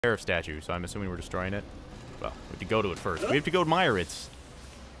sheriff statue, so I'm assuming we're destroying it. Well, we have to go to it first. We have to go admire its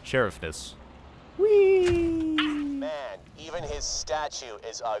sheriffness. Whee! Man, even his statue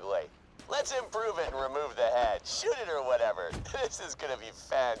is ugly. Let's improve it and remove the head. Shoot it or whatever. This is gonna be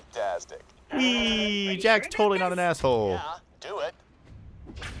fantastic. Whee! Jack's totally not an asshole. Yeah, do it.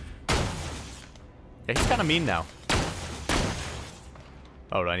 Yeah, he's kind of mean now.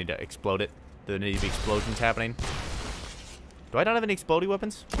 Oh, do I need to explode it? Do there need to be explosions happening? Do I not have any explodey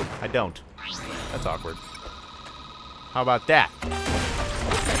weapons? I don't. That's awkward. How about that?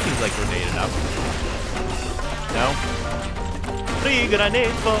 That seems like grenade enough. No? Free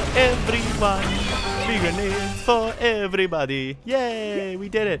grenade for everyone. Free grenade for everybody. Yay! We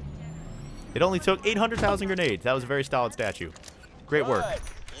did it. It only took 800,000 grenades. That was a very solid statue. Great work.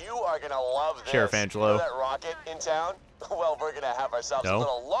 You are gonna love this. Sheriff Angelo. You know that rocket in town? Well, we're gonna have ourselves a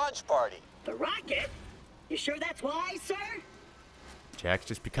little launch party. The rocket? You sure that's wise, sir? Jack's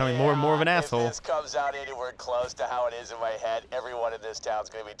just becoming more and more of an asshole. If this comes out anywhere close to how it is in my head, everyone in this town's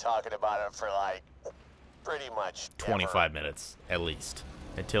gonna be talking about it for like pretty much 25 minutes at least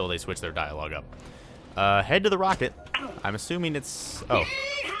until they switch their dialogue up. Head to the rocket. I'm assuming it's where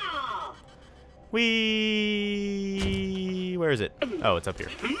is it? Oh, it's up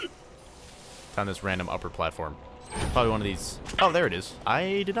here. It's on this random upper platform. Probably one of these. Oh, there it is.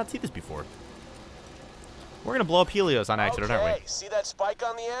 I did not see this before. We're gonna blow up Helios on accident, aren't we? See that spike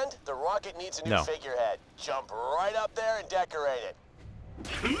on the end? The rocket needs a new figurehead. Jump right up there and decorate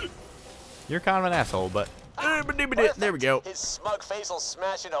it. You're kind of an asshole, but there we go. His smug face will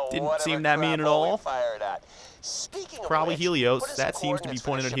smash into Didn't seem that mean at all. Speaking Probably of which, Helios. That seems to be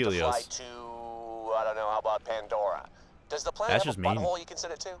pointed at Helios. To, I don't know, how about Pandora? Does the planet have a butthole you can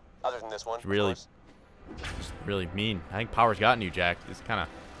send it to? Other than this one, Just really mean. I think power's gotten you, Jack. It's kind of...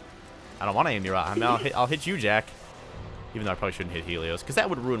 I don't want to aim you. I mean, I'll hit you, Jack. Even though I probably shouldn't hit Helios, because that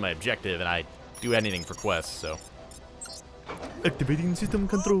would ruin my objective, and I do anything for quests, so... Activating system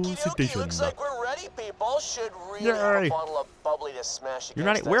control station. Looks like we're ready, people. Should really have a bottle of bubbly to smash. You're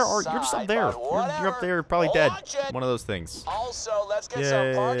not. Where are you? You're just up there. You're up there, probably dead. One of those things. Also, let's get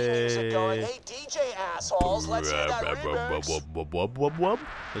some party music going. Hey, DJ assholes, let's hear that remix.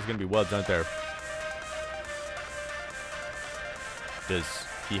 There's gonna be wubs, aren't there? Does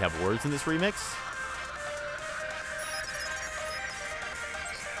he have words in this remix?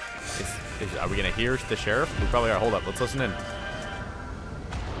 Are we gonna hear the sheriff? We probably are. Hold up, let's listen in. I'm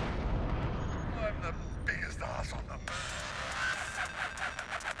the biggest ass on them.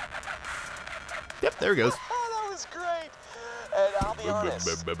 Yep, there he goes. Oh, that was great. And I'll be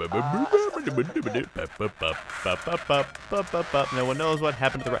honest. No one knows what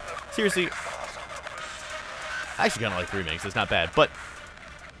happened to the seriously. I actually kind of like the remix. It's not bad, but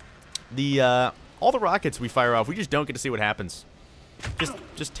the all the rockets we fire off, we just don't get to see what happens.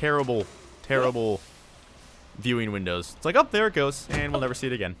 Just terrible viewing windows. It's like, oh, there it goes, and we'll never see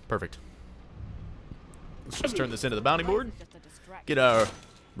it again. Perfect. Let's just turn this into the bounty board. Get our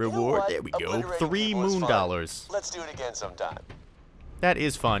reward. There we go. 3 moon dollars. Let's do it again sometime. That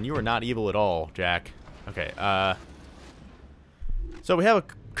is fun. You are not evil at all, Jack. Okay, so we have a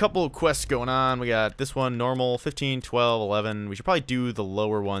couple of quests going on. We got this one, normal, 15, 12, 11. We should probably do the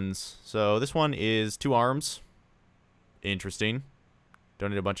lower ones. So this one is 2 arms. Interesting.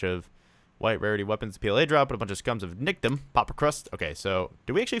 Donate a bunch of white rarity weapons to PLA drop, but a bunch of scums have nicked them. Pop a crust. Okay, so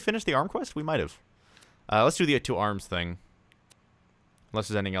did we actually finish the arm quest? We might have. Let's do the 2 arms thing. Unless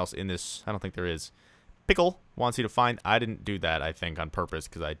there's anything else in this. I don't think there is. Pickle wants you to find... I didn't do that, I think, on purpose,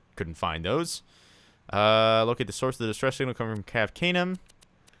 because I couldn't find those. Locate the source of the distress signal coming from Cav Canum.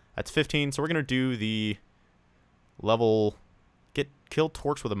 That's 15, so we're going to do the level... Kill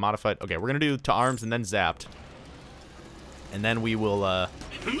Torch with a modified... Okay, we're going to do to arms and then zapped. And then we will,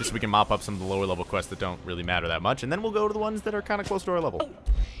 just so we can mop up some of the lower level quests that don't really matter that much. And then we'll go to the ones that are kind of close to our level.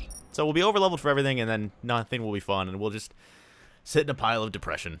 So we'll be over-leveled for everything, and then nothing will be fun, and we'll just sit in a pile of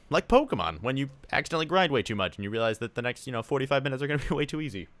depression. Like Pokemon, when you accidentally grind way too much, and you realize that the next, 45 minutes are going to be way too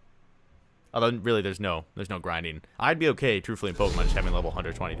easy. Although, really, there's no grinding. I'd be okay, truthfully, in Pokemon, just having level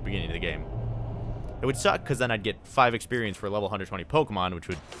 120 at the beginning of the game. It would suck, because then I'd get 5 experience for a level 120 Pokemon, which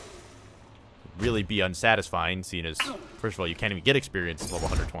would... really be unsatisfying, seeing as, first of all, you can't even get experience at level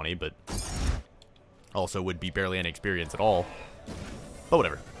 120, but also would be barely any experience at all. But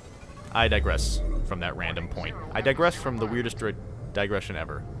whatever. I digress from that random point. I digress from the weirdest digression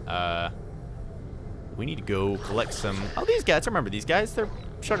ever. We need to go collect some... Oh, these guys, I remember these guys. They're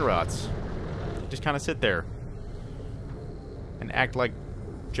sugar rots. Just kind of sit there and act like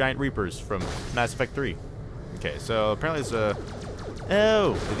giant reapers from Mass Effect 3. Okay, so apparently there's a...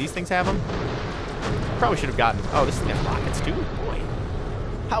 Oh, do these things have them? Probably should have gotten... Oh, this thing has rockets too? Boy.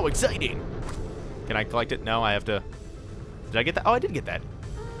 How exciting! Can I collect it? No, I have to... Did I get that? Oh, I did get that.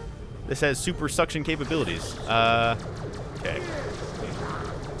 This has super suction capabilities. Okay.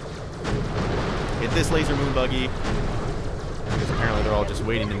 Hit this laser moon buggy. Because apparently they're all just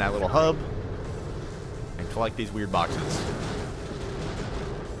waiting in that little hub. And collect these weird boxes.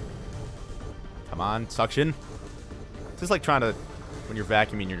 Come on, suction. This is like trying to... When you're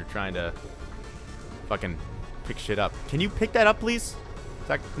vacuuming, you're trying to... fucking pick shit up. Can you pick that up, please? Is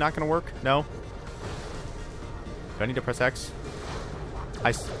that not gonna work? No? Do I need to press X?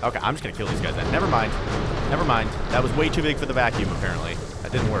 Okay, I'm just gonna kill these guys then. Never mind. Never mind. That was way too big for the vacuum, apparently.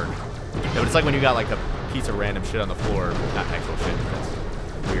 That didn't work. Yeah, but it's like when you got like a piece of random shit on the floor. Not actual shit.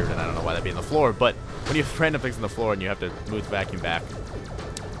 That's weird, and I don't know why that'd be on the floor. But when you have random things on the floor and you have to move the vacuum back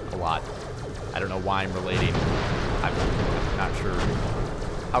a lot. I don't know why I'm relating. I'm not sure.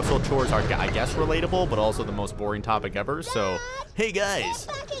 Household chores are, I guess, relatable, but also the most boring topic ever. So, hey guys,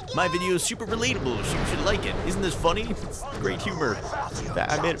 my video is super relatable. You should like it. Isn't this funny? It's great humor.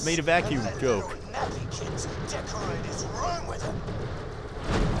 I made a vacuum joke.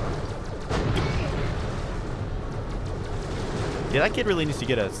 Yeah, that kid really needs to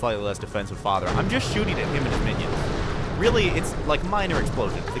get a slightly less defensive father. I'm just shooting at him and his minions. Really, it's like minor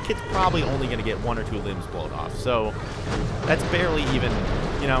explosions. The kid's probably only going to get 1 or 2 limbs blown off. So, that's barely even,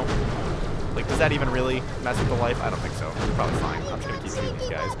 you know, like, does that even really mess with the life? I don't think so. It's probably fine. I'm just going to keep shooting these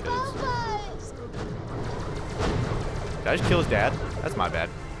guys, because... Did I just kill his dad? That's my bad.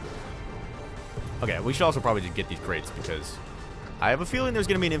 Okay, we should also probably just get these crates, because I have a feeling there's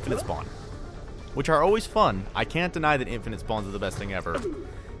going to be an infinite spawn, which are always fun. I can't deny that infinite spawns are the best thing ever.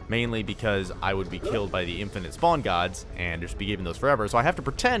 Mainly because I would be killed by the infinite spawn gods and just be given those forever. So I have to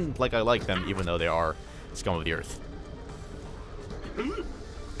pretend like I like them, even though they are scum of the earth.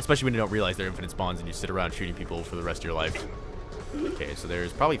 Especially when you don't realize they're infinite spawns and you sit around shooting people for the rest of your life. Okay, so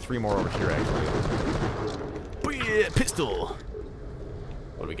there's probably 3 more over here, actually. Yeah, pistol!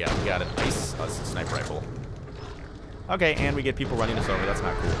 What do we got? We got an ice... Oh, it's a sniper rifle. Okay, and we get people running us over. That's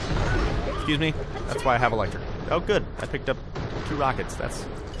not cool. Excuse me? That's why I have electric. Oh, good. I picked up 2 rockets. That's...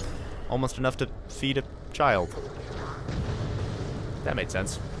 almost enough to feed a child. That made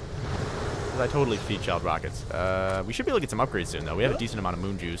sense. I totally feed child rockets. We should be able to get some upgrades soon, though. We have a decent amount of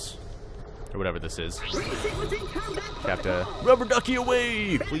moon juice. Or whatever this is. Have to... Rubber ducky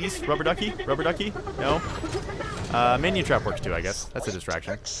away! Please? Rubber ducky? Rubber ducky? No? Minion trap works too, I guess. That's a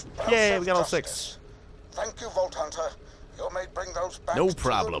distraction. Yay, we got all 6. Thank you, Vault Hunter. You may bring those back. No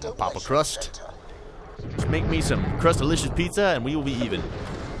problem, Papa Crust. Just make me some crust-delicious pizza and we will be even.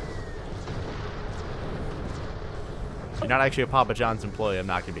 You're not actually a Papa John's employee, I'm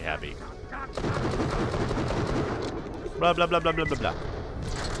not going to be happy. Blah, blah, blah, blah, blah, blah, blah.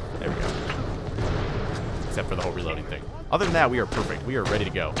 There we go. Except for the whole reloading thing. Other than that, we are perfect. We are ready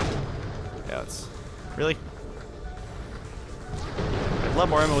to go. Yeah, that's... Really? I'd love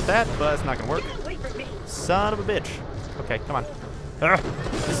more ammo with that, but it's not going to work. Son of a bitch. Okay, come on.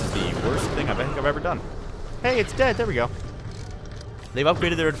 This is the worst thing I think I've ever done. Hey, it's dead. There we go. They've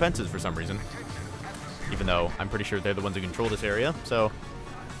upgraded their defenses for some reason. Even though I'm pretty sure they're the ones who control this area, so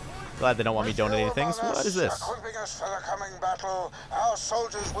glad they don't want me donating things. What is this? Equipping us for the coming battle, our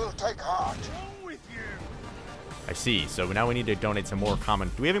soldiers will take heart. I see. So now we need to donate some more common.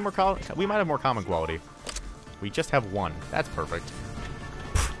 Do we have any more common? We might have more common quality. We just have 1. That's perfect.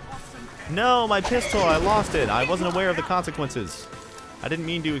 No, my pistol. I lost it. I wasn't aware of the consequences. I didn't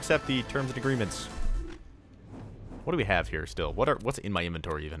mean to accept the terms and agreements. What do we have here still? What's in my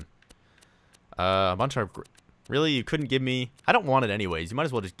inventory even? A bunch of... Really? You couldn't give me... I don't want it anyways. You might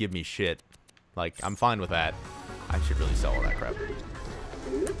as well just give me shit. Like, I'm fine with that. I should really sell all that crap.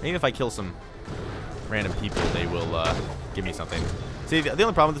 Maybe if I kill some random people, they will give me something. See, the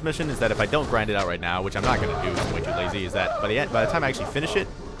only problem with this mission is that if I don't grind it out right now, which I'm not going to do, I'm way too lazy, is that by the time I actually finish it,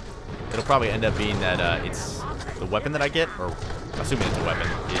 it'll probably end up being that it's the weapon that I get, or assuming it's a weapon,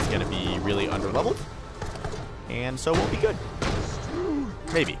 is going to be really under-leveled. And so it won't be good.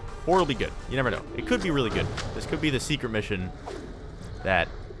 Maybe. Or it'll be good. You never know. It could be really good. This could be the secret mission that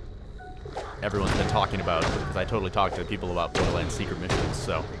everyone's been talking about, because I totally talked to people about Borderlands secret missions.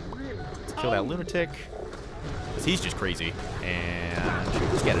 So, let's kill that lunatic, because he's just crazy. And shoot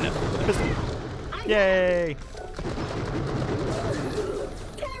this guy to death with a pistol. Yay!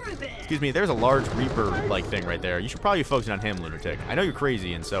 Excuse me, there's a large Reaper-like thing right there. You should probably be focusing on him, lunatic. I know you're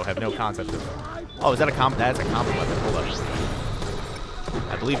crazy, and so have no concept of... Oh, is that a common... That's a common weapon. Hold up.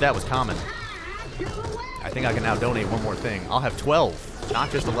 I believe that was common. I think I can now donate 1 more thing. I'll have 12. Not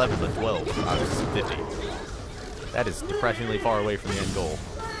just 11, but 12. Out of 50. That is depressingly far away from the end goal.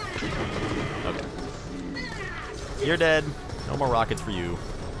 Okay. You're dead. No more rockets for you.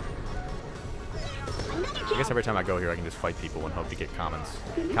 I guess every time I go here, I can just fight people and hope to get commons.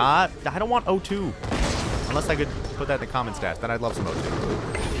 God, I don't want O2. Unless I could put that in the common stats, then I'd love some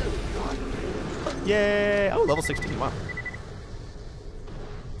O2. Yay! Oh, level 16, wow.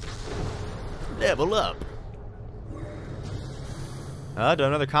 Level up. Do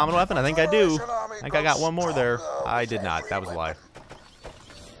another common weapon? I think I do. I think I got one more there. I did not. That was a lie.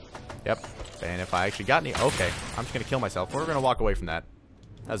 Yep. And if I actually got any... Okay. I'm just going to kill myself. We're going to walk away from that.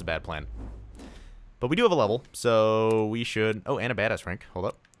 That was a bad plan. But we do have a level, so we should... Oh, and a badass rank. Hold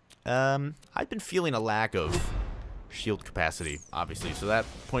up. I've been feeling a lack of shield capacity, obviously. So that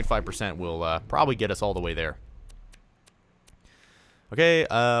 0.5% will probably get us all the way there. Okay,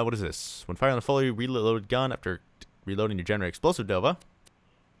 what is this? When firing a fully reloaded gun after reloading your generate explosive Dova.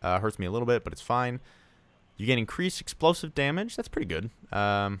 Hurts me a little bit, but it's fine. You get increased explosive damage. That's pretty good.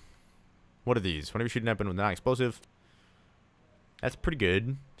 What are these? Whenever you shoot an weapon with non-explosive. That's pretty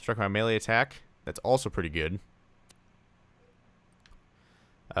good. Struck by a melee attack. That's also pretty good.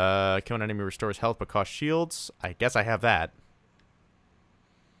 Kill an enemy restores health but costs shields. I guess I have that.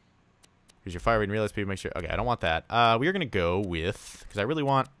 Because your fire rate and reload speed makes sure... Okay, I don't want that. We are going to go with... Because I really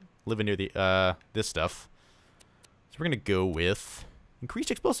want living near the this stuff. So we're going to go with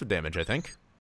increased explosive damage, I think.